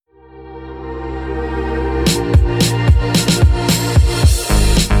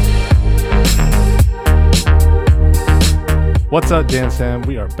What's up, Dan Sam?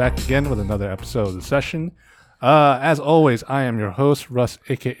 We are back again with another episode of the session. As always, I am your host, Russ,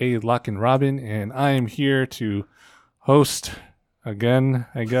 aka Lock and Robin, and I am here to host again,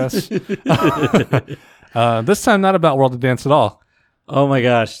 I guess. This time, not about World of Dance at all. Oh my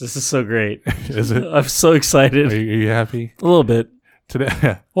gosh, this is so great. Is it? I'm so excited. Are you happy? A little bit.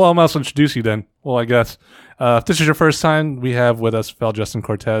 Today, well, I'm also introduce you then. Well, I guess. If this is your first time, we have with us Fel Justin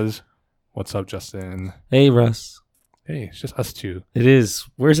Cortez. What's up, Justin? Hey, Russ. Hey, it's just us two. It is.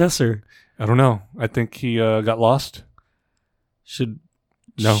 Where's Esser? I don't know. I think he got lost.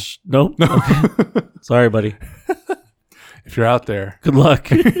 No. Nope. Okay. Sorry, buddy. If you're out there, Good luck.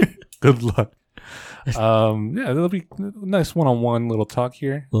 good luck. Yeah, it'll be a nice one-on-one little talk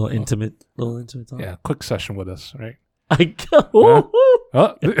here. little intimate talk. Yeah, quick session with us, right? I go.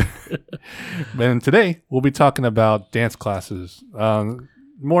 Oh. And today we'll be talking about dance classes,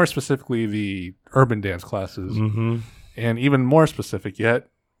 more specifically the urban dance classes, Mm-hmm. and even more specific yet,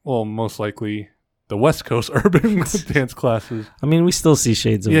 well, most likely the West Coast urban dance classes. I mean, we still see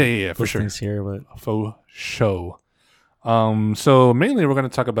shades of Yeah, for those sure. things here, but Faux show. So mainly we're going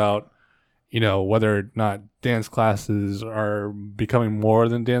to talk about, whether or not dance classes are becoming more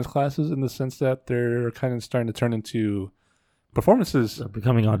than dance classes in the sense that they're kind of starting to turn into performances. they're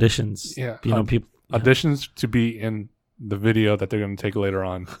becoming auditions. Yeah. People Auditions to be in the video that they're going to take later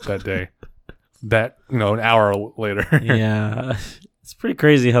on that day. That, an hour later. Yeah, it's pretty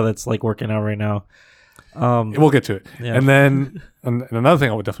crazy how that's like working out right now. We'll get to it. Yeah. And then and another thing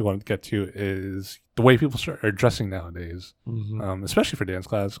I would definitely want to get to is the way people are dressing nowadays, Mhm. especially for dance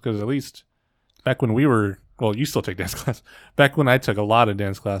class, because at least back when we were, well, you still take dance class. Back when I took a lot of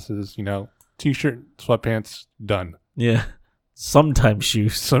dance classes, t-shirt, sweatpants, done. Yeah, sometimes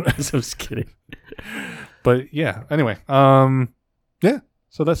shoes. So, I'm just kidding. but yeah, anyway, yeah,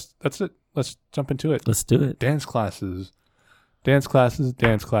 so that's it. Let's jump into it. Let's do it. Dance classes. You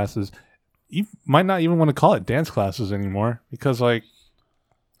might not even want to call it dance classes anymore because, I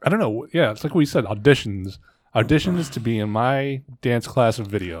don't know. Yeah, it's like we said, auditions to be in my dance class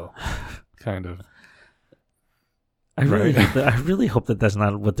video, kind of. I really, Right. I really hope that that's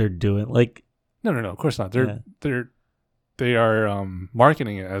not what they're doing. Like, No, of course not. They are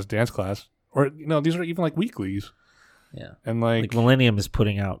marketing it as dance class, or these are even like weeklies, yeah, and like Millennium is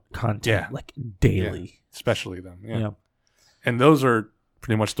putting out content Yeah. like daily. especially them. Yeah. Yeah. And those are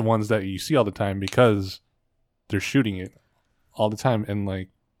pretty much the ones that you see all the time because they're shooting it all the time. And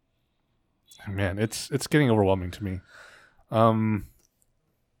man, it's getting overwhelming to me.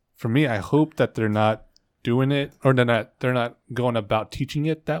 For me, I hope that they're not doing it or they're not going about teaching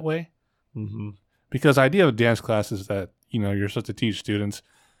it that way. Mm-hmm. Because the idea of dance class is that, you're supposed to teach students.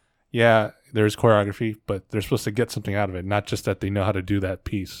 Yeah, there's choreography, but they're supposed to get something out of it. Not just that they know how to do that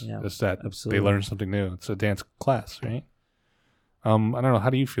piece. Yeah, it's that absolutely. they learn something new. It's a dance class, right? I don't know. How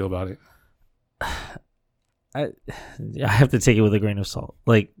do you feel about it? I have to take it with a grain of salt.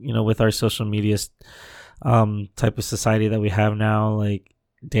 Like, with our social media type of society that we have now, like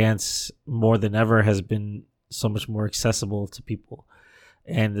dance more than ever has been so much more accessible to people.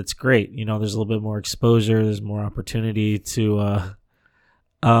 And it's great. There's a little bit more exposure. There's more opportunity to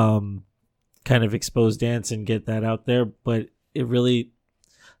kind of expose dance and get that out there. But the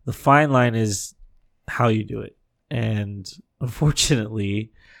fine line is how you do it. And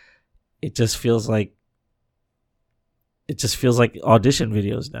unfortunately, it just feels like audition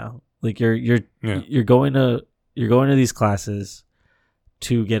videos now. Like you're going to these classes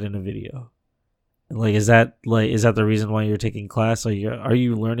to get in a video. Like is that the reason why you're taking class? Are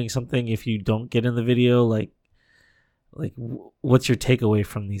you learning something if you don't get in the video? Like what's your takeaway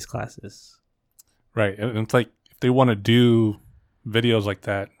from these classes? Right. And it's like if they want to do videos like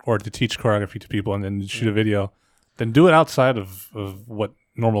that or to teach choreography to people and then shoot a video, then do it outside of what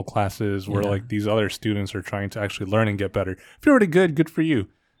normal class is where like these other students are trying to actually learn and get better. If you're already good for you.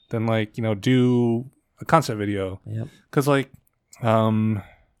 Then do a concept video. Yep. Because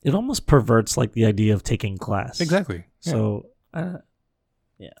it almost perverts like the idea of taking class. exactly. Yeah. So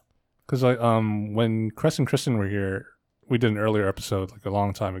Because when Cress and Kristen were here, we did an earlier episode like a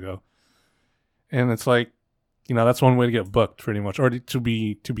long time ago, and it's like, that's one way to get booked pretty much, or to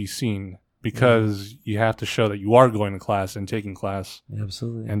be seen because you have to show that you are going to class and taking class,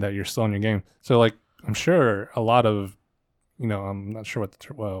 absolutely. and that you're still in your game. So I'm sure a lot of, I'm not sure what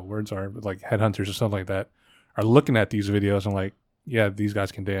the words are, but like headhunters or something like that are looking at these videos and like, yeah, these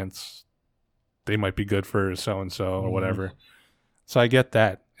guys can dance. They might be good for so and so or whatever. So I get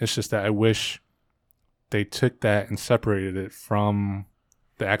that. It's just that I wish they took that and separated it from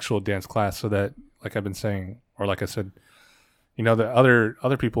the actual dance class so that, like I've been saying, or like I said, the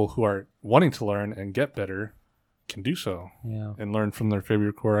other people who are wanting to learn and get better can do so Yeah. and learn from their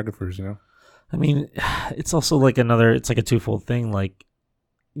favorite choreographers. You know. I mean, it's also like it's like a twofold thing. Like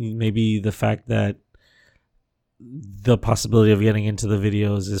maybe the fact that the possibility of getting into the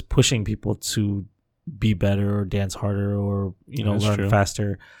videos is pushing people to be better or dance harder or, That's learn true.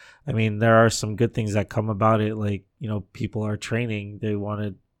 faster. I mean, there are some good things that come about it. Like, people are training. They want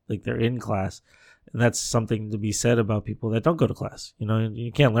to, like, they're in class. And that's something to be said about people that don't go to class.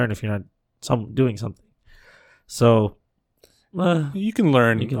 You can't learn if you're not doing something. So You can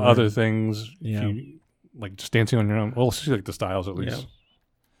learn other learn. things Yeah. if you like just dancing on your own. Well, especially like the styles at least. Yeah.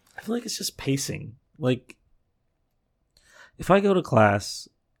 I feel like it's just pacing. Like, if I go to class,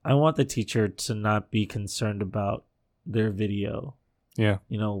 I want the teacher to not be concerned about their video. Yeah.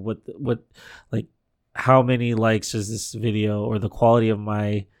 What like how many likes is this video or the quality of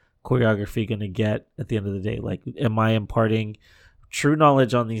my choreography going to get at the end of the day? Like, am I imparting true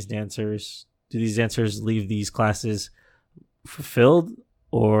knowledge on these dancers? Do these dancers leave these classes fulfilled,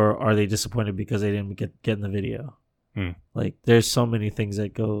 or are they disappointed because they didn't get in the video? Like, there's so many things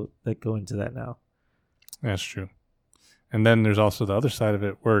that go into that now. That's true. And then there's also the other side of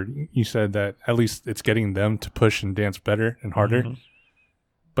it where you said that at least it's getting them to push and dance better and harder. Mm-hmm.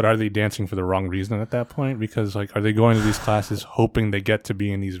 But are they dancing for the wrong reason at that point? Because, like, are they going to these classes hoping they get to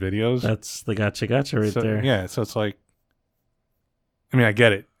be in these videos? That's the gotcha right there. Yeah, so it's like, I mean, I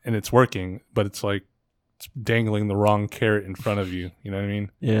get it, and it's working, but it's like it's dangling the wrong carrot in front of you. You know what I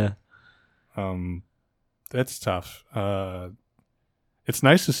mean? Yeah. That's tough. It's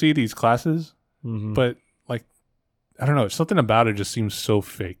nice to see these classes, Mm-hmm. but, like, I don't know. Something about it just seems so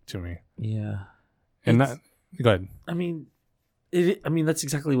fake to me. Yeah. And that, go ahead. I mean, that's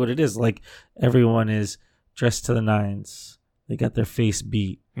exactly what it is. Like, everyone is dressed to the nines. They got their face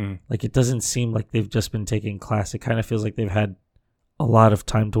beat. Like, it doesn't seem like they've just been taking class. It kind of feels like they've had a lot of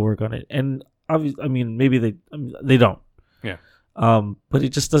time to work on it. And obviously, I mean, maybe they don't. Yeah. But it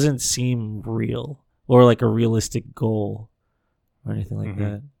just doesn't seem real or like a realistic goal or anything like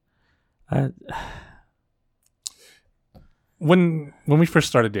that. When we first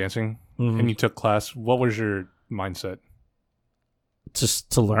started dancing Mhm. and you took class, what was your mindset?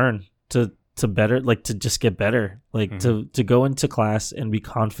 Just to learn, to better, like, to just get better, like, to go into class and be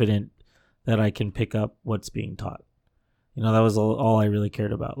confident that I can pick up what's being taught. That was all I really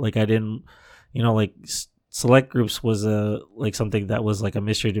cared about. Like, I didn't, like, select groups was something that was like a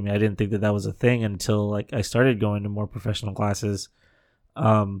mystery to me. I didn't think that was a thing until, like, I started going to more professional classes.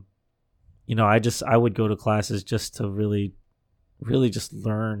 I would go to classes just to really just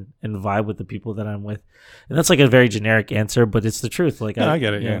learn and vibe with the people that I'm with. And that's like a very generic answer, but it's the truth. Like, I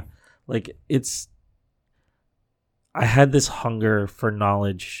get it. Yeah. Like, I had this hunger for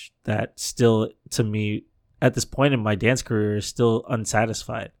knowledge that still, to me, at this point in my dance career, is still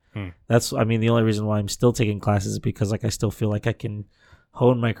unsatisfied. The only reason why I'm still taking classes is because, like, I still feel like I can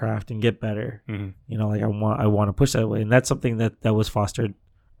hone my craft and get better. Like, I want to push that way. And that's something that was fostered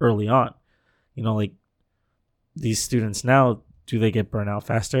early on. Like, these students now, do they get burnt out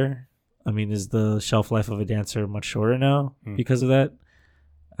faster? I mean, is the shelf life of a dancer much shorter now because of that?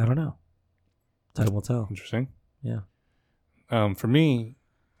 I don't know. Time will tell. Interesting. Yeah. For me,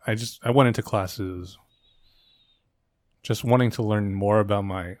 I went into classes just wanting to learn more about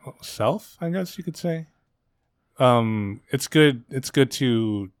myself, I guess you could say. It's good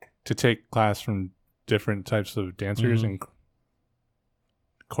to take class from different types of dancers and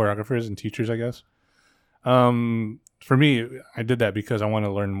choreographers and teachers, I guess. For me, I did that because I want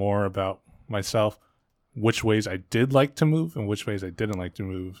to learn more about myself, which ways I did like to move and which ways I didn't like to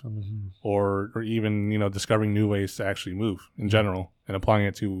move, or even, discovering new ways to actually move in general and applying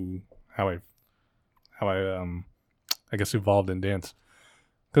it to how I guess evolved in dance.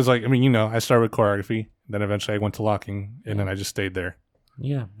 Because, like, I mean, I started with choreography, then eventually I went to locking, and then I just stayed there.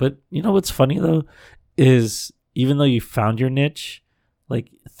 Yeah, but what's funny though is, even though you found your niche,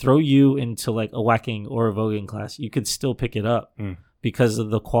 like, throw you into like a whacking or a voguing class, you could still pick it up because of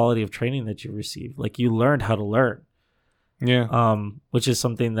the quality of training that you received. Like, you learned how to learn. Yeah. Which is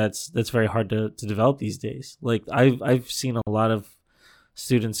something that's very hard to develop these days. Like, I've seen a lot of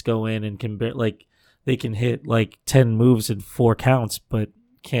students go in and they can hit like 10 moves in 4 counts, but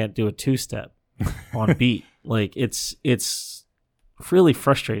can't do a 2-step on beat. Like, it's really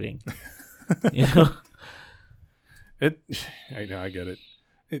frustrating. I know, I get it.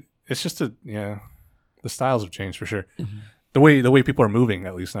 It's just the styles have changed for sure. The way people are moving,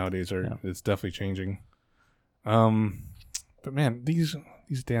 at least nowadays, it's definitely changing. But man, these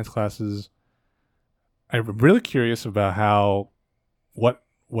dance classes, I'm really curious about what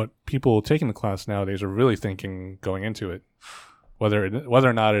people taking the class nowadays are really thinking going into it. whether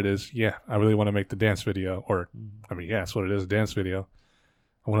or not it is, yeah, I really want to make the dance video, or I mean, yeah, that's what it is, a dance video.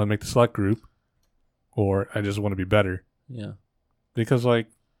 I want to make the select group, or I just want to be better. Yeah. Because like,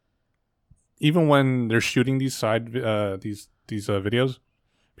 even when they're shooting these side these videos,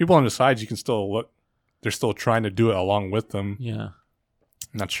 people on the sides, you can still look. They're still trying to do it along with them. Yeah.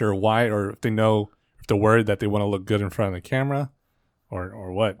 Not sure why, or if they know, if they're worried that they want to look good in front of the camera,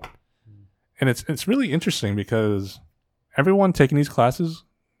 or what. And it's really interesting because everyone taking these classes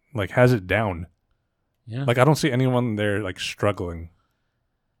like has it down. Yeah. Like I don't see anyone there like struggling,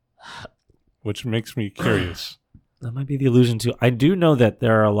 which makes me curious. That might be the illusion too. I do know that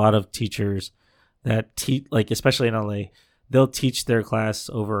there are a lot of teachers that teach, like especially in LA, they'll teach their class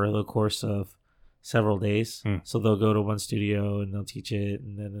over the course of several days. So they'll go to one studio and they'll teach it,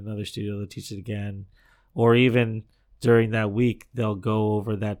 and then another studio they'll teach it again, or even during that week they'll go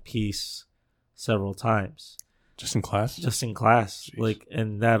over that piece several times. Just in class? Just in class. Jeez. Like,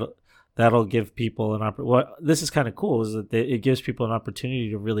 and that'll give people an opportunity. What this is kind of cool is that it gives people an opportunity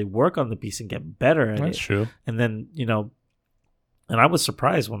to really work on the piece and get better at it. That's true. And then, you know, and I was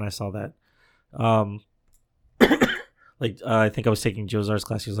surprised when I saw that. I think I was taking Joe Czar's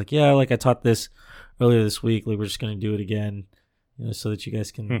class. He was like, yeah, like I taught this earlier this week. Like, we're just going to do it again, you know, so that you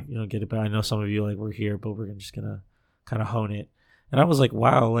guys can, you know, get it. But I know some of you like we're here, but we're just going to kind of hone it. And I was like,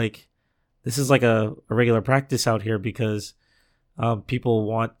 wow, like this is like a regular practice out here, because people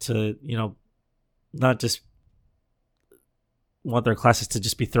want to, you know, not just want their classes to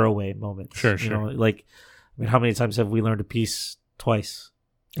just be throwaway moments. Sure. You know, like, I mean, how many times have we learned a piece twice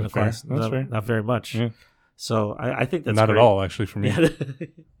in a class? That's fair. Not very much. Yeah. So I think that's not great. at all, actually, for me.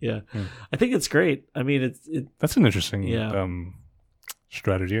 Yeah. I think it's great. I mean, that's an interesting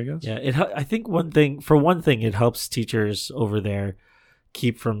strategy, I guess. Yeah, I think one thing, it helps teachers over there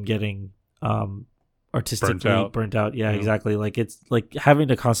keep from getting artistically burnt out. Yeah, exactly. Like, it's like having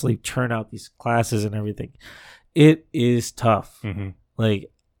to constantly churn out these classes and everything. It is tough. Mm-hmm. Like,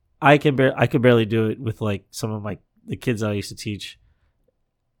 I could barely do it with like some of the kids I used to teach.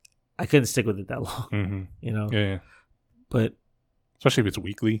 I couldn't stick with it that long, you know? Yeah. But especially if it's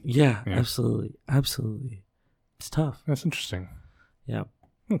weekly. Yeah, absolutely. It's tough. That's interesting. Yeah.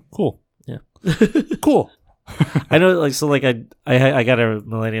 Cool. Yeah. Cool. I know, like, so like I got a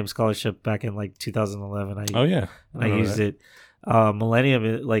Millennium Scholarship back in like 2011. I used it.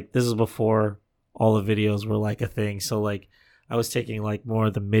 Millennium, like, this is before all the videos were like a thing. So like, I was taking like more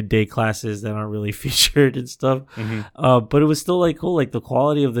of the midday classes that aren't really featured and stuff. But it was still like cool. Like, the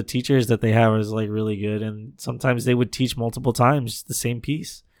quality of the teachers that they have is like really good. And sometimes they would teach multiple times the same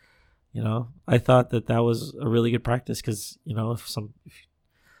piece. You know, I thought that was a really good practice, because, you know, if some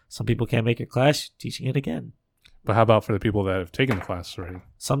people can't make your class, teaching it again. But how about for the people that have taken the class already?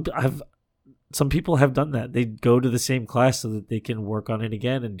 Some people have done that. They go to the same class so that they can work on it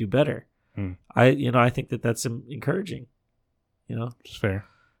again and do better. I think that's encouraging. You know, it's fair.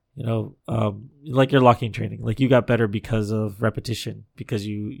 You know, like your locking training, like you got better because of repetition, because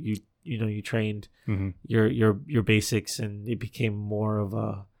you trained your basics, and it became more of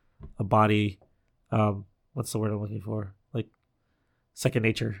a body. What's the word I'm looking for? Like second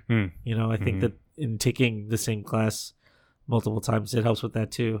nature. You know, I think that in taking the same class multiple times, it helps with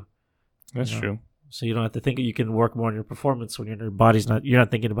that too. That's true. So you don't have to think, you can work more on your performance when your body's you're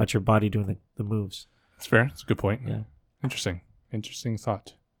not thinking about your body doing the moves. That's fair. That's a good point. Yeah. Interesting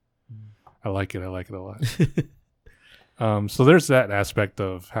thought. I like it a lot. So there's that aspect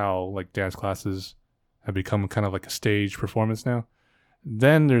of how like dance classes have become kind of like a stage performance now.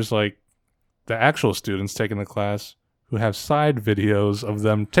 Then there's like the actual students taking the class who have side videos of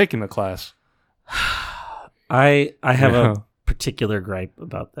them taking the class. I have a particular gripe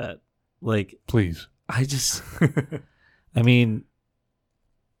about that. Like, please. I mean,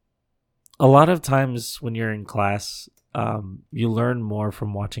 a lot of times when you're in class, you learn more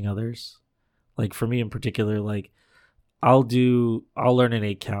from watching others. Like, for me in particular, like I'll learn an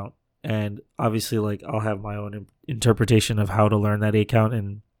 8 count, and obviously like I'll have my own interpretation of how to learn that 8 count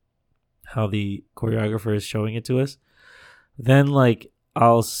and how the choreographer is showing it to us. Then like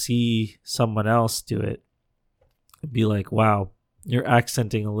I'll see someone else do it and be like, wow, you're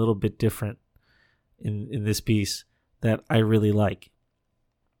accenting a little bit different in this piece that I really like.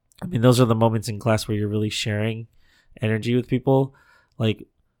 I mean, those are the moments in class where you're really sharing energy with people. Like,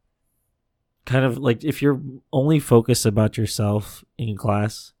 kind of like, if you're only focused about yourself in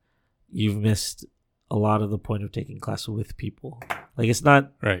class, you've missed a lot of the point of taking class with people. Like, it's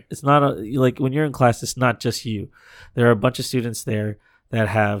not right. It's not like when you're in class, it's not just you. There are a bunch of students there that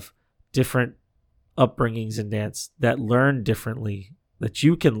have different upbringings in dance, that learn differently, that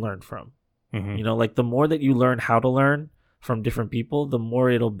you can learn from. You know, like the more that you learn how to learn, from different people, the more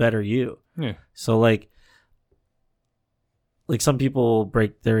it'll better you. Yeah. So like some people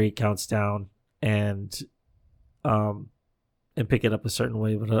break their 8 counts down and pick it up a certain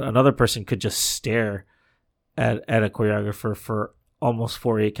way, but another person could just stare at a choreographer for almost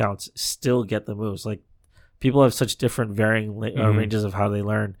 4 8 counts, still get the moves. Like people have such different varying ranges of how they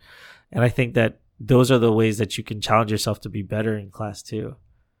learn, and I think that those are the ways that you can challenge yourself to be better in class too.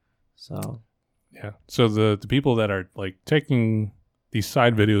 So yeah, so the people that are like taking these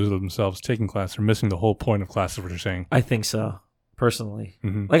side videos of themselves taking class are missing the whole point of class, is what you're saying. I think so, personally.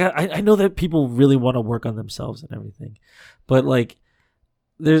 Mm-hmm. Like I know that people really want to work on themselves and everything, but like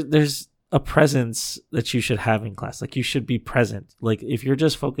there's a presence that you should have in class. Like you should be present. Like if you're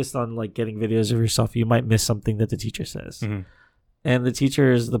just focused on like getting videos of yourself, you might miss something that the teacher says. Mm-hmm. And the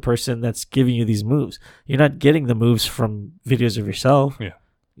teacher is the person that's giving you these moves. You're not getting the moves from videos of yourself. Yeah.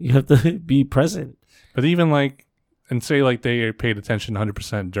 You have to be present. But even like, and say like they paid attention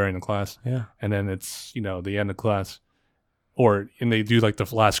 100% during the class. Yeah. And then it's, the end of class, and they do like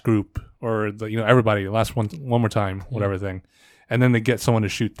the last group or the, everybody last one more time, whatever thing. And then they get someone to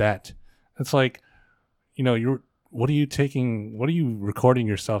shoot that. It's like, what are you recording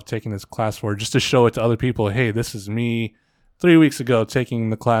yourself taking this class for, just to show it to other people? Hey, this is me 3 weeks ago taking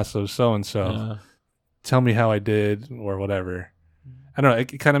the class of so-and-so. Tell me how I did or whatever. I don't know.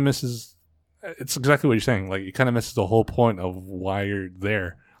 It kind of misses. It's exactly what you're saying. Like it kind of misses the whole point of why you're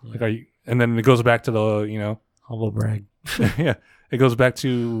there. Yeah. Like, and then it goes back to the, humble brag. yeah, it goes back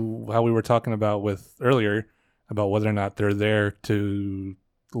to how we were talking about earlier about whether or not they're there to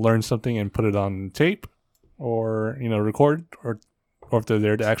learn something and put it on tape or, record, or if they're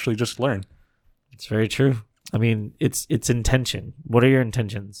there to actually just learn. It's very true. I mean, it's intention. What are your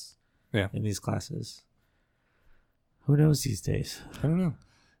intentions? Yeah. In these classes? Who knows these days? I don't know.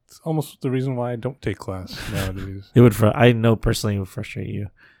 It's almost the reason why I don't take class nowadays. It would. I know personally it would frustrate you.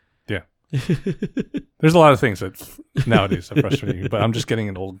 Yeah. There's a lot of things that nowadays that frustrate you, but I'm just becoming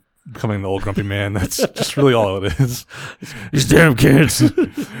an old grumpy man. That's just really all it is. These damn kids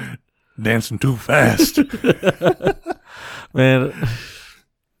dancing too fast. Man,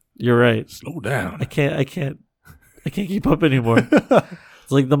 you're right. Slow down. I can't keep up anymore.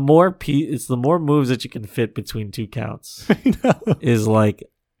 It's like the more moves that you can fit between 2 counts is like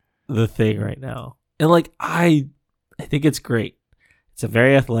the thing right now. And like I think it's great. It's a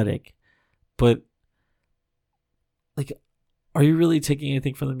very athletic, but like, are you really taking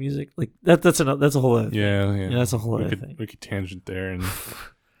anything from the music? Like that's a whole other thing. Yeah, that's a whole other thing. We could tangent there and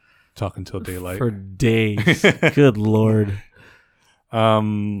talk until daylight for days. Good Lord. All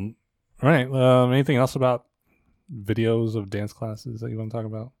right. Anything else about videos of dance classes that you want to talk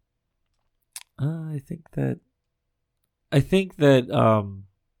about? I think that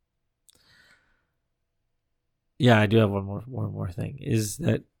yeah, I do have one more thing, is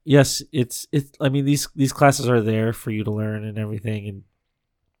that yes, it's I mean these classes are there for you to learn and everything, and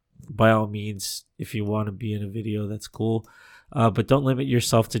by all means, if you want to be in a video, that's cool. But don't limit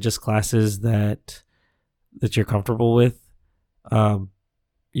yourself to just classes that you're comfortable with.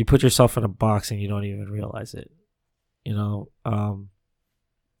 You put yourself in a box and you don't even realize it.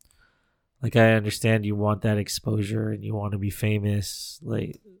 Like I understand you want that exposure and you want to be famous,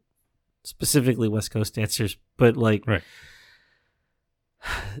 like specifically West Coast dancers, but like, right.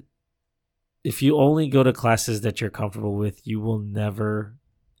 If you only go to classes that you're comfortable with, you will never,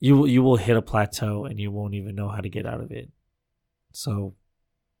 you will hit a plateau and you won't even know how to get out of it. So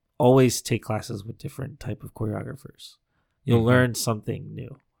always take classes with different type of choreographers. You'll learn something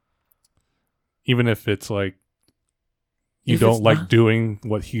new. Even if it's like you don't like doing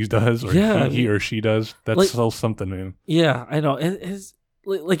what he does or he or she does, that's like, still something, man. Yeah, I know. It's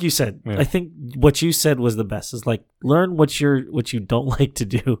like you said, I think what you said was the best, is like learn what you don't like to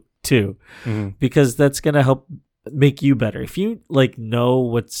do too, because that's going to help make you better. If you like know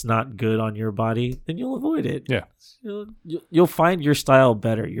what's not good on your body, then you'll avoid it. Yeah. You'll find your style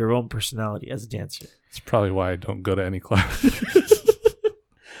better, your own personality as a dancer. It's probably why I don't go to any class.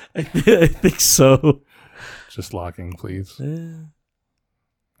 I think so. Just locking, please.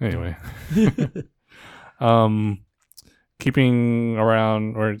 Anyway. Keeping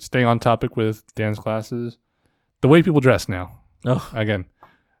around or staying on topic with dance classes, the way people dress now. Oh. Again,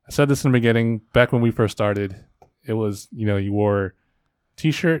 I said this in the beginning, back when we first started, it was, you wore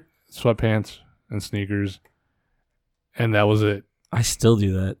t-shirt, sweatpants, and sneakers, and that was it. I still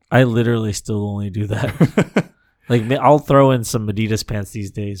do that. I literally still only do that. Like, I'll throw in some Adidas pants these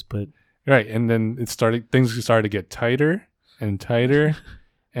days, but... Right, and then things started to get tighter and tighter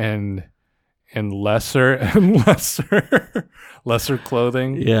and lesser and lesser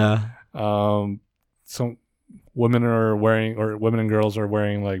clothing. Yeah. So women and girls are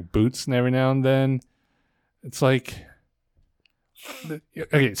wearing like boots and every now and then. It's like,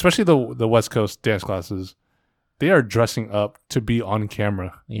 okay, especially the West Coast dance classes, they are dressing up to be on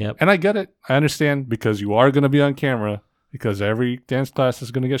camera. Yep. And I get it. I understand, because you are going to be on camera, because every dance class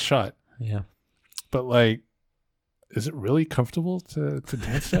is going to get shot. Yeah. But like, is it really comfortable to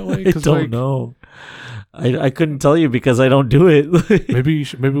dance that way? I don't know. I couldn't tell you because I don't do it. Maybe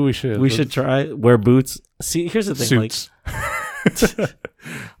we should. We should try wear boots. See, here's the thing. Suits.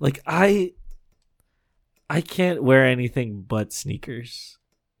 Like I can't wear anything but sneakers,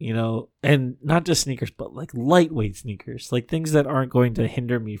 you know, and not just sneakers, but like lightweight sneakers, like things that aren't going to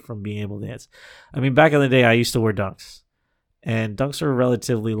hinder me from being able to dance. I mean, back in the day, I used to wear Dunks, and Dunks are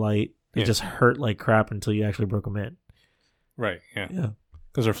relatively light. They just hurt like crap until you actually broke them in. Right. Yeah. Yeah.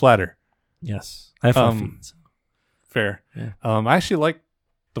 Because they're flatter. Yes. I have 5 feet. So. Fair. Yeah. I actually like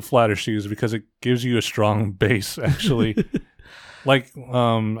the flatter shoes because it gives you a strong base, actually. Like,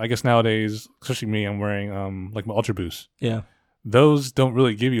 I guess nowadays, especially me, I'm wearing like my Ultra Boost. Yeah. Those don't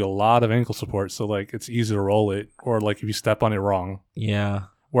really give you a lot of ankle support, so like it's easy to roll it, or like if you step on it wrong. Yeah.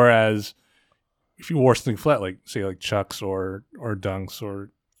 Whereas if you wore something flat, like say like Chucks or Dunks or,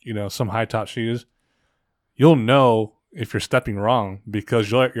 you know, some high top shoes, you'll know if you're stepping wrong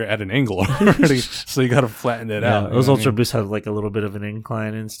because you're at an angle already, so you got to flatten it out. Those Ultra Boosts have like a little bit of an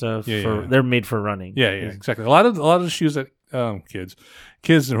incline and stuff. Yeah. They're made for running. Yeah, exactly. A lot of the shoes that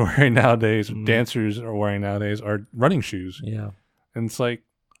kids are wearing nowadays, dancers are wearing nowadays, are running shoes. Yeah. And it's like,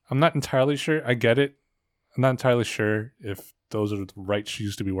 I'm not entirely sure. I get it. I'm not entirely sure if those are the right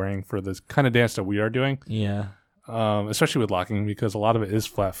shoes to be wearing for this kind of dance that we are doing. Yeah. Especially with locking, because a lot of it is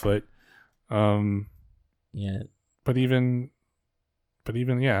flat foot. Yeah. But even,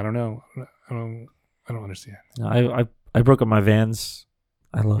 yeah, I don't know. I don't understand. No, I broke up my Vans.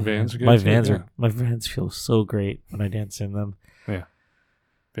 I love Vans. My Vans feel so great when I dance in them. Yeah.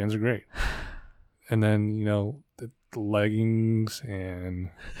 Vans are great. And then, you know, the leggings and,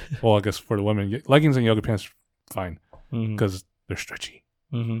 well, I guess for the women, leggings and yoga pants, fine, because they're stretchy.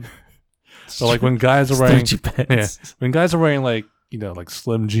 Mm-hmm. So like when guys are wearing, pants. when guys are wearing like, you know, like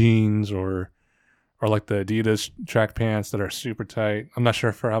slim jeans or like the Adidas track pants that are super tight. I'm not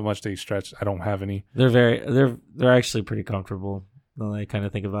sure for how much they stretch. I don't have any. They're actually pretty comfortable. Now that I kind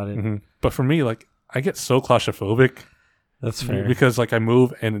of think about it. Mm-hmm. But for me, like, I get so claustrophobic. That's fair. Because like I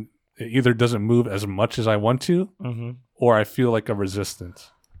move and it either doesn't move as much as I want to, or I feel like a resistance.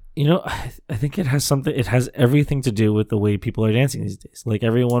 You know, I think it has everything to do with the way people are dancing these days. Like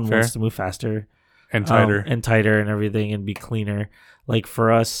everyone wants to move faster and tighter and everything and be cleaner. Like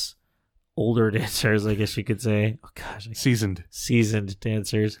for us older dancers, I guess you could say, oh gosh, seasoned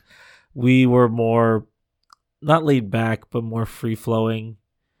dancers, we were more not laid back, but more free flowing,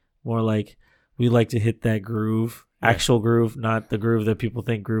 more like we like to hit that groove. Actual groove, not the groove that people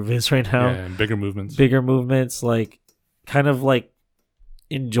think groove is right now. Yeah, and bigger movements, like kind of like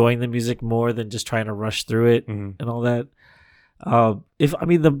enjoying the music more than just trying to rush through it and all that.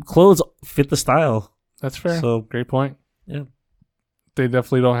 The clothes fit the style. That's fair. So great point. Yeah, they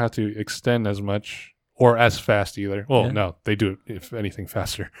definitely don't have to extend as much or as fast either. Well, no, they do it if anything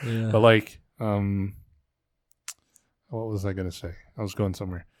faster. Yeah. But like, what was I gonna say? I was going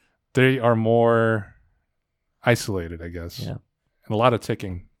somewhere. They are more isolated, I guess. Yeah. And a lot of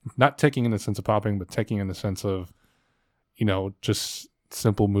ticking. Not ticking in the sense of popping, but ticking in the sense of, you know, just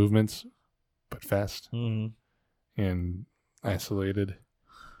simple movements, but fast. And isolated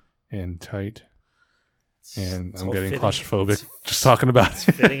and tight. And I'm getting claustrophobic just talking about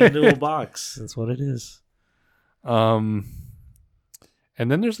it. Fitting into a box. That's what it is. And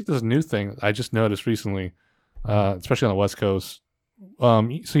then there's like this new thing I just noticed recently, especially on the West Coast. So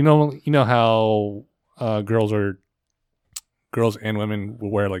you know how girls and women will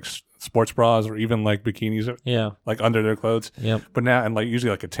wear like sports bras or even like bikinis, like under their clothes. Yep. But now, and like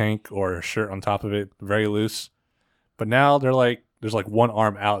usually like a tank or a shirt on top of it, very loose. But now they're like, there's like one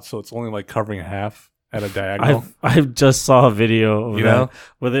arm out, so it's only like covering half at a diagonal. I just saw a video of you know,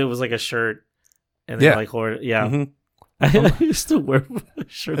 where it was like a shirt and then like I used to wear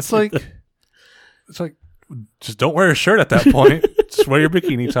shirts. It's like just don't wear a shirt at that point. Just wear your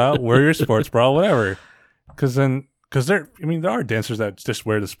bikini top, wear your sports bra, whatever. Because there are dancers that just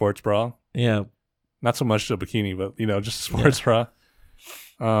wear the sports bra. Yeah. Not so much the bikini, but you know, just sports bra.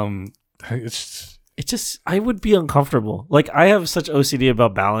 It just I would be uncomfortable. Like I have such OCD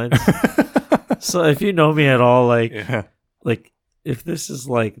about balance. So if you know me at all, like if this is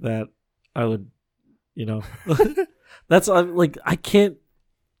like that, I would, you know, that's like I can't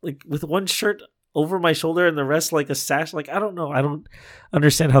like with one shirt over my shoulder and the rest like a sash. Like I don't know. I don't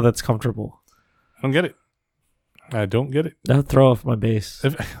understand how that's comfortable. I don't get it. I don't get it. That'll throw off my base.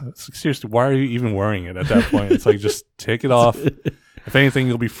 Seriously, why are you even wearing it at that point? It's like, just take it off. If anything,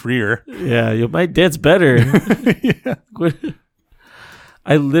 you'll be freer. Yeah, my dad's better. Yeah.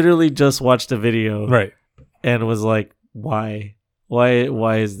 I literally just watched a video, Right. and was like, why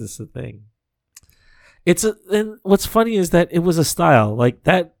is this a thing? And what's funny is that it was a style. Like,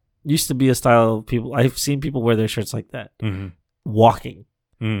 that used to be a style of people. I've seen people wear their shirts like that, walking.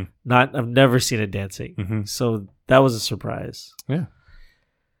 I've never seen it dancing. So that was a surprise. Yeah.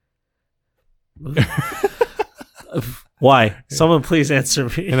 Why? Someone please answer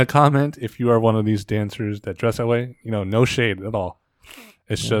me. In a comment, if you are one of these dancers that dress that way, no shade at all.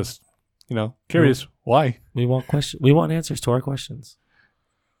 It's just, curious. Why? We want questions. We want answers to our questions.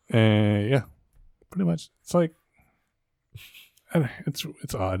 Yeah, pretty much. It's like,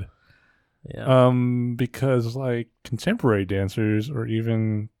 it's odd. Yeah. Because like contemporary dancers or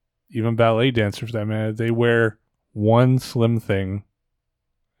even ballet dancers, that matter, they wear one slim thing,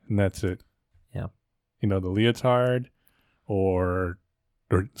 and that's it. Yeah. The leotard or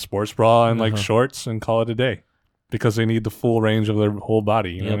sports bra and like shorts, and call it a day, because they need the full range of their whole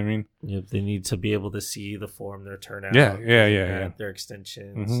body. You know what I mean? Yep. They need to be able to see the form, their turnout. Yeah. Their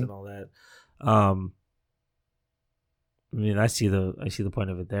extensions and all that. I mean, I see the point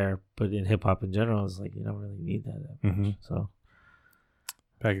of it there, but in hip hop in general, it's like you don't really need that much. So,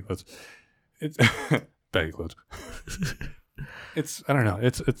 baggy clothes. It's baggy clothes. I don't know.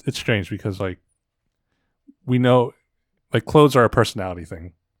 It's strange, because like, we know, like, clothes are a personality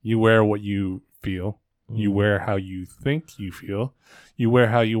thing. You wear what you feel. You wear how you think you feel. You wear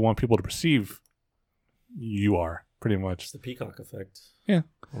how you want people to perceive you are, pretty much. It's the peacock effect. Yeah.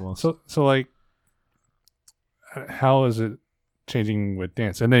 Almost. So like, how is it changing with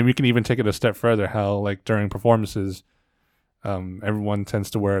dance? And then we can even take it a step further, how like during performances, everyone tends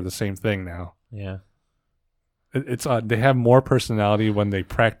to wear the same thing now. Yeah. It's odd. They have more personality when they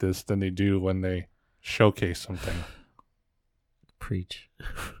practice than they do when they showcase something. Preach.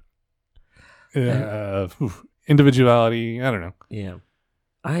 Individuality, I don't know. Yeah.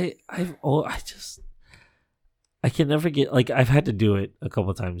 I can never get, like, I've had to do it a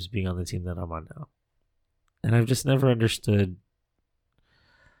couple of times being on the team that I'm on now. And I've just never understood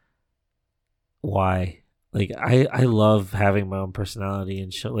why. Like, I love having my own personality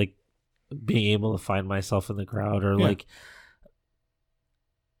and show, like, being able to find myself in the crowd, or like,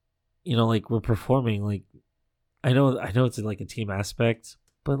 like, we're performing, like, I know it's in like a team aspect,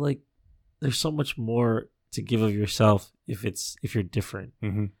 but like, there's so much more to give of yourself if you're different.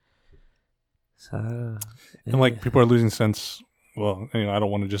 So, and like, people are losing sense. Well, I don't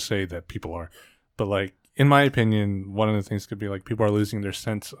want to just say that people are, but like, in my opinion, one of the things could be like, people are losing their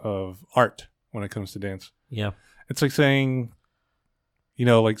sense of art when it comes to dance. Yeah. It's like saying,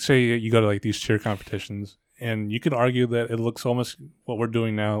 like, say you go to like these cheer competitions, and you could argue that it looks almost, what we're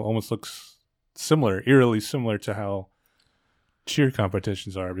doing now almost looks similar, eerily similar to how cheer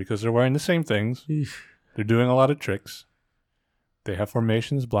competitions are, because they're wearing the same things. They're doing a lot of tricks. They have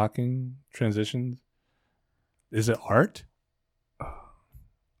formations, blocking, transitions. Is it art?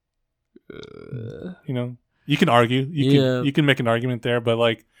 You can argue. You can make an argument there, but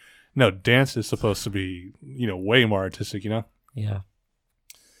like, no, dance is supposed to be, way more artistic, Yeah.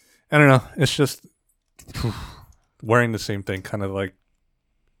 I don't know. It's just wearing the same thing kind of like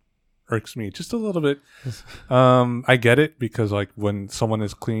irks me just a little bit. I get it, because like, when someone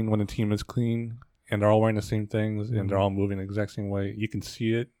is clean, when a team is clean and they're all wearing the same things and they're all moving the exact same way, you can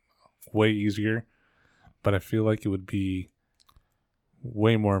see it way easier. But I feel like it would be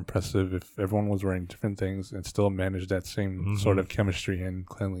way more impressive if everyone was wearing different things and still managed that same sort of chemistry and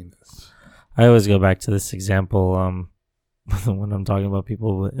cleanliness. I always go back to this example when I'm talking about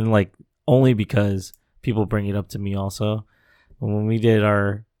people, and like, only because people bring it up to me also. When we did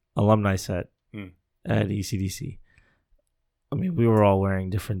our alumni set at ECDC, I mean, we were all wearing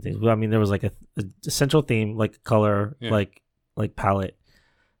different things. I mean, there was like a central theme, like color, like palette,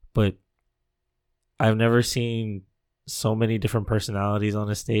 but I've never seen so many different personalities on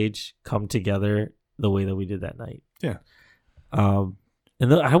a stage come together the way that we did that night. Yeah.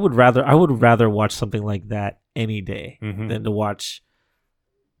 And I would rather watch something like that any day than to watch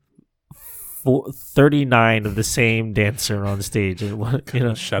 39 of the same dancer on stage,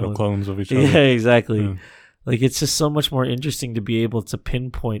 and shadow clones of each other. Yeah, exactly. Yeah. Like, it's just so much more interesting to be able to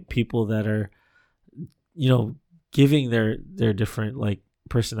pinpoint people that are, giving their different like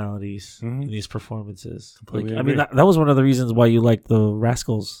personalities in these performances. Like, I mean, that was one of the reasons why you liked the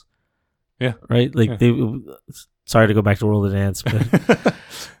Rascals. Yeah. Right. Like they. Sorry to go back to World of Dance, but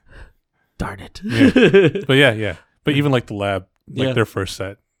darn it. Yeah. But yeah. But even like the Lab, like their first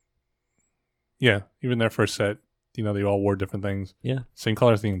set. Yeah, even their first set, they all wore different things. Yeah. Same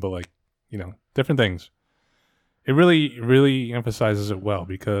color theme, but like, different things. It really, really emphasizes it well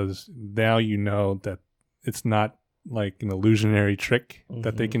because now you know that it's not like an illusionary trick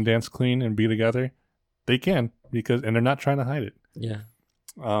that they can dance clean and be together. They can and they're not trying to hide it. Yeah.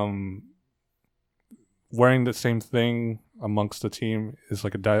 Wearing the same thing amongst the team is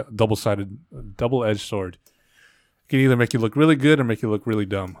like a double-edged sword. It can either make you look really good or make you look really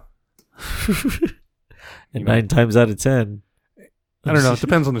dumb. And 9 times out of 10. I don't know. It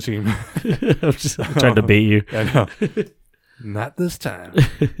depends on the team. I'm trying to bait you. I know. Not this time.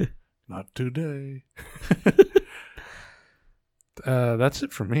 Not today. That's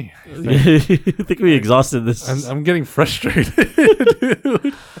it for me. I think we exhausted this. I'm getting frustrated.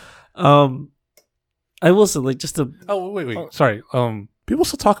 Dude. I will say, like, just to. Oh wait. Sorry. People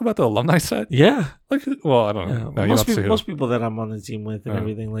still talk about the alumni set. Yeah. Like, well, I don't know. Yeah. No, most people that I'm on the team with and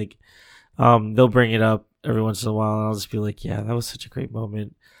everything, like, they'll bring it up every once in a while, and I'll just be like, yeah, that was such a great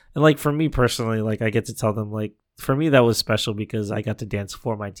moment. And like for me personally, like I get to tell them, like, for me that was special because I got to dance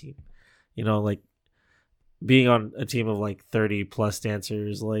for my team. Like being on a team of like 30 plus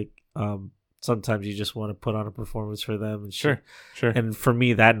dancers, like sometimes you just want to put on a performance for them and Sure. And for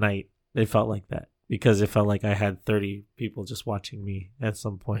me that night, it felt like that because it felt like I had 30 people just watching me at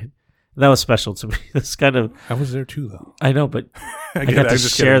some point. That was special to me. It's kind of. I was there too, though. I know, but I got to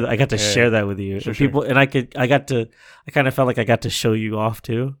share. I got to share that with you, Sure, people, and I kind of felt like I got to show you off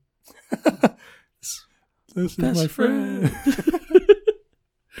too. This is my friend.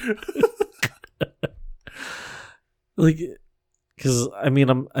 Like, because I mean,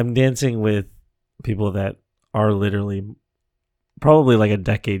 I'm dancing with people that are literally probably like a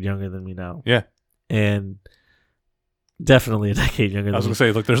decade younger than me now. Yeah, and definitely a decade younger. I was than gonna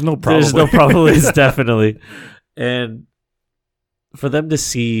say, look, there's no problem. There's no problem. It's definitely, and for them to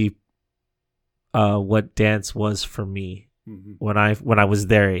see what dance was for me when I was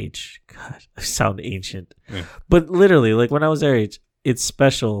their age. God, I sound ancient, but literally, like when I was their age, it's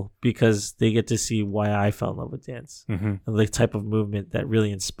special because they get to see why I fell in love with dance and the type of movement that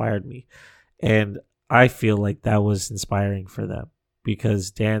really inspired me, and I feel like that was inspiring for them because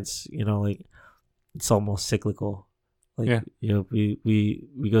dance, like it's almost cyclical. Like,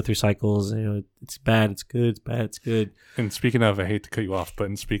 we go through cycles and, it's bad, it's good, it's bad, it's good. And speaking of, I hate to cut you off, but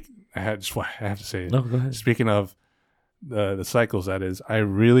I have to say it. No, go ahead. Speaking of the cycles, that is, I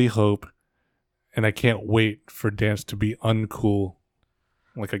really hope and I can't wait for dance to be uncool,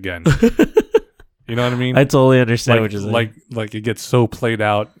 like again. You know what I mean? I totally understand what you're saying. Like it gets so played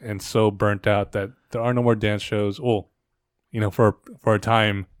out and so burnt out that there are no more dance shows. Well, for a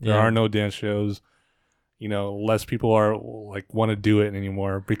time, there are no dance shows. Less people are like want to do it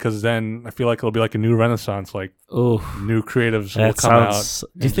anymore because then I feel like it'll be like a new renaissance, like new creatives will come out.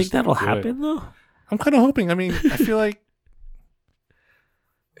 Do you think that'll happen though? I'm kind of hoping. I mean, I feel like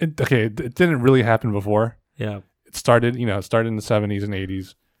it didn't really happen before. Yeah. It started in the 70s and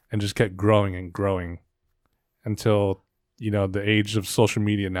 80s and just kept growing and growing until, the age of social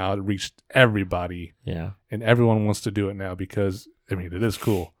media now, it reached everybody. Yeah. And everyone wants to do it now because, I mean, it is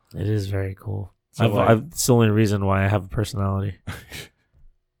cool. It is very cool. So it's the only reason why I have a personality.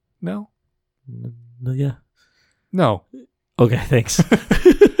 No? No, yeah. No. Okay, thanks.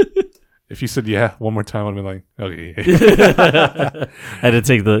 If you said yeah one more time, I'd be like, okay. I had to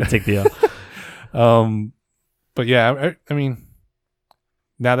take the L. But yeah, I mean,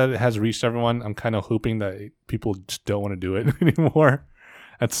 now that it has reached everyone, I'm kind of hoping that people just don't want to do it anymore.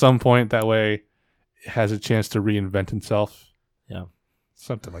 At some point, that way, it has a chance to reinvent itself. Yeah.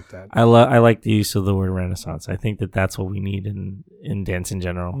 Something like that. I like the use of the word renaissance. I think that's what we need in dance in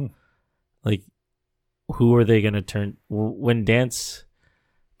general. Like, who are they going to turn when dance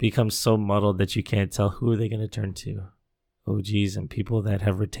becomes so muddled that you can't tell who are they going to turn to? OGs and people that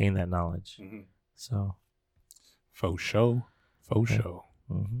have retained that knowledge. So, faux show.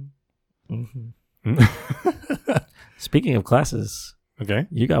 Speaking of classes. Okay.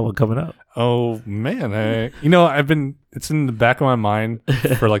 You got one coming up. Oh man, it's in the back of my mind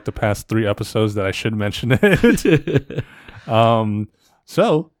for like the past 3 episodes that I should mention it.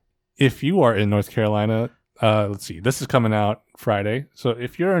 So if you are in North Carolina, let's see, this is coming out Friday. So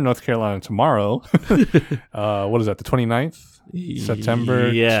if you're in North Carolina tomorrow, what is that? The 29th?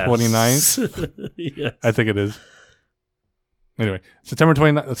 September 29th? Yes. I think it is. Anyway,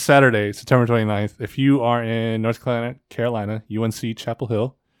 Saturday, September 29th. If you are in North Carolina, UNC Chapel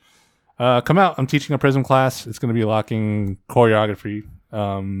Hill, come out. I'm teaching a Prism class. It's going to be locking choreography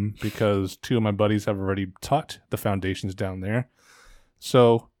because 2 of my buddies have already taught the foundations down there.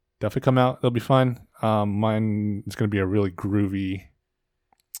 So definitely come out. It'll be fun. Mine is going to be a really groovy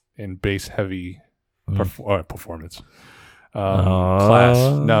and bass heavy performance. Class.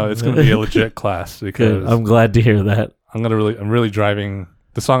 No, it's going to be a legit class because Good. I'm glad to hear that. I'm really driving.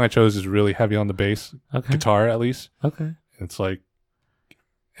 The song I chose is really heavy on the bass, guitar at least. Okay. It's like,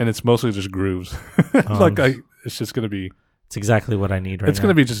 and it's mostly just grooves. It's just going to be. It's exactly what I need right now. It's going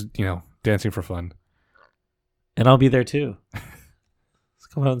to be just, dancing for fun. And I'll be there too. Let's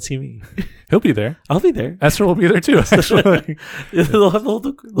come out and see me. He'll be there. I'll be there. Esther will be there too, actually. They'll have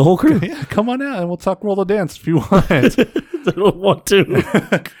the whole crew. Yeah, come on out and we'll talk roll the dance if you want. I don't want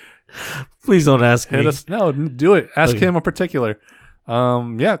to. Please don't ask me. No, do it. Ask him in particular.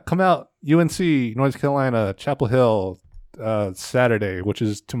 Come out. UNC, North Carolina, Chapel Hill, Saturday, which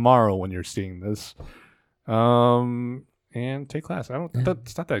is tomorrow when you're seeing this. And take class.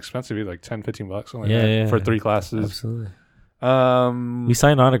 It's not that expensive either, like $10-15 something like that for 3 classes. Absolutely. We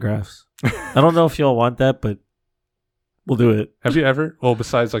sign autographs. I don't know if y'all want that, but we'll do it. Have you ever? Well,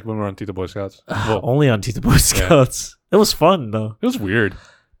 besides like when we were on Tita Boy Scouts. Only on Tita Boy Scouts. It was fun though. It was weird.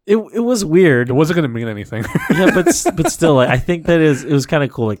 It was weird. It wasn't going to mean anything. Yeah, but still, like, I think it was kind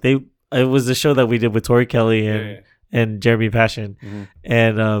of cool. Like it was a show that we did with Tori Kelly and Jeremy Passion,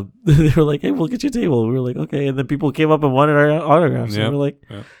 and they were like, "Hey, we'll get you a table." We were like, "Okay," and then people came up and wanted our autographs. And we were like,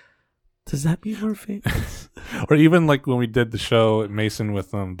 "Does that mean we're famous?" Or even like when we did the show at Mason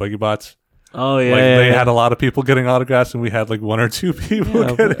with Buggy Bots. Oh yeah, they had a lot of people getting autographs, and we had like 1 or 2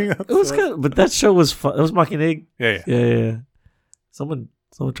 people getting. It was good, but that show was fun. It was Mocking Egg. Yeah. Someone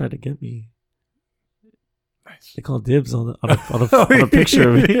tried to get me. Nice. They called dibs on a picture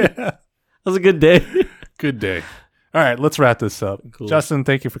of me. Yeah. That was a good day. Good day. All right, let's wrap this up. Cool. Justin,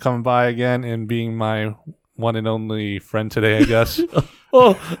 thank you for coming by again and being my one and only friend today, I guess.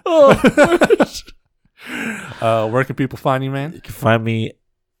 Where can people find you, man? You can find me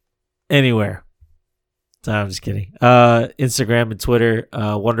anywhere. No, I'm just kidding. Instagram and Twitter,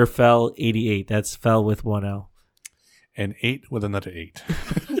 Wonderfell88. That's fell with 1 L. And 8 with another 8.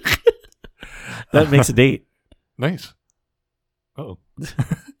 That makes a date. Nice. Oh.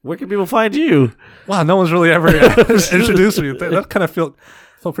 Where can people find you? Wow, no one's really ever introduced me. That kind of felt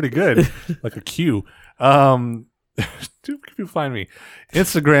pretty good, like a cue. Where can people find me?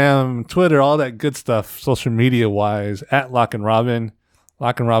 Instagram, Twitter, all that good stuff, social media wise, at Lock and Robin.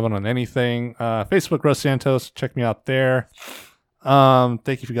 Lock and Robin on anything. Facebook, Russ Santos. Check me out there.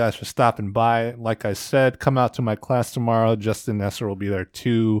 Thank you guys for stopping by. Like I said, come out to my class tomorrow. Justin Nesser will be there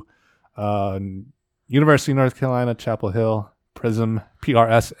too. University of North Carolina, Chapel Hill. Prism,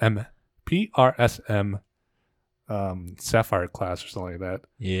 PRSM, Sapphire class or something like that.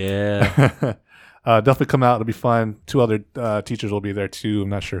 Yeah. Definitely come out. It'll be fun. 2 other teachers will be there too. I'm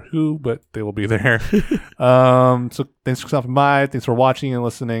not sure who, but they will be there. So thanks for stopping by. Thanks for watching and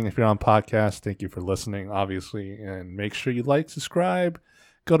listening. If you're on podcast, thank you for listening, obviously. And make sure you like, subscribe,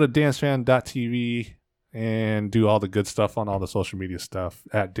 go to dancefan.tv and do all the good stuff on all the social media stuff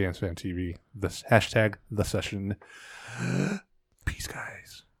at dancefantv. This hashtag the session. Peace, guys.